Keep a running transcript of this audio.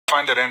I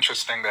find it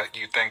interesting that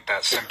you think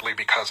that simply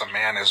because a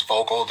man is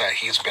vocal that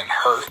he's been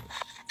hurt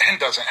and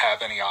doesn't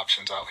have any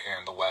options out here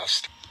in the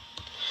West.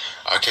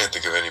 I can't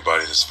think of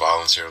anybody that's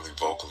voluntarily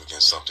vocal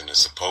against something that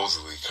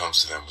supposedly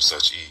comes to them with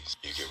such ease.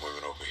 You get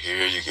women over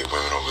here, you get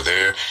women over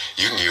there,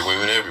 you can get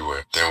women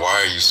everywhere. Then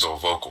why are you so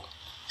vocal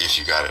if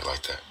you got it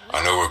like that?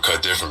 I know we're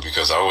cut different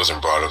because I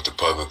wasn't brought up to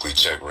publicly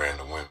check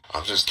random women.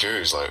 I'm just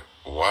curious, like,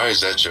 why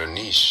is that your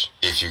niche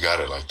if you got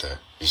it like that?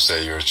 You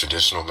say you're a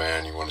traditional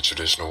man, you want a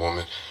traditional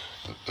woman.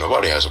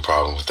 Nobody has a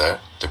problem with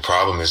that. The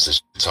problem is the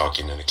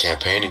talking and the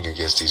campaigning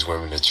against these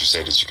women that you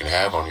say that you can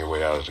have on your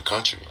way out of the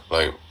country.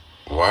 Like,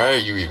 why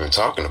are you even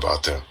talking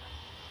about them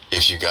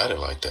if you got it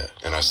like that?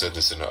 And I said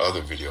this in the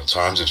other video.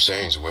 Times have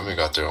changed. Women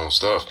got their own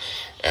stuff.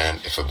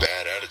 And if a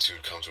bad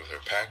attitude comes with her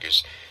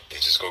package,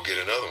 they just go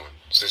get another one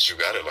since you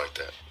got it like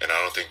that. And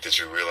I don't think that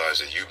you realize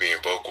that you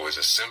being vocal is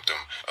a symptom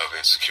of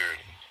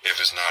insecurity.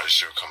 If it's not, it's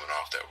sure coming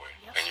off that way.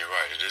 Yep. And you're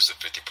right, it is a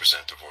 50%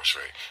 divorce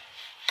rate.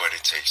 But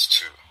it takes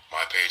two.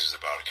 My page is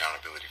about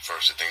accountability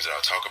first. The things that I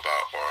talk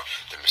about are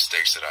the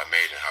mistakes that I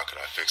made and how could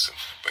I fix them.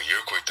 But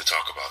you're quick to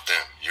talk about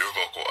them. You're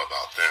vocal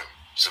about them.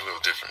 It's a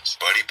little difference.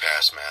 Buddy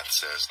Pass math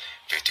says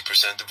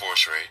 50%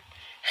 divorce rate,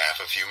 half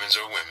of humans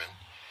are women.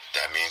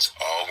 That means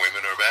all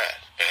women are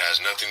bad. It has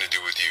nothing to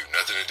do with you,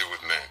 nothing to do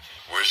with men.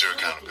 Where's your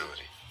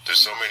accountability?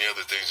 There's so many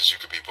other things that you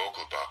could be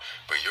vocal about,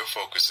 but your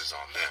focus is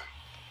on them.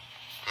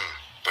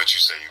 But you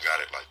say you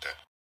got it like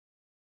that.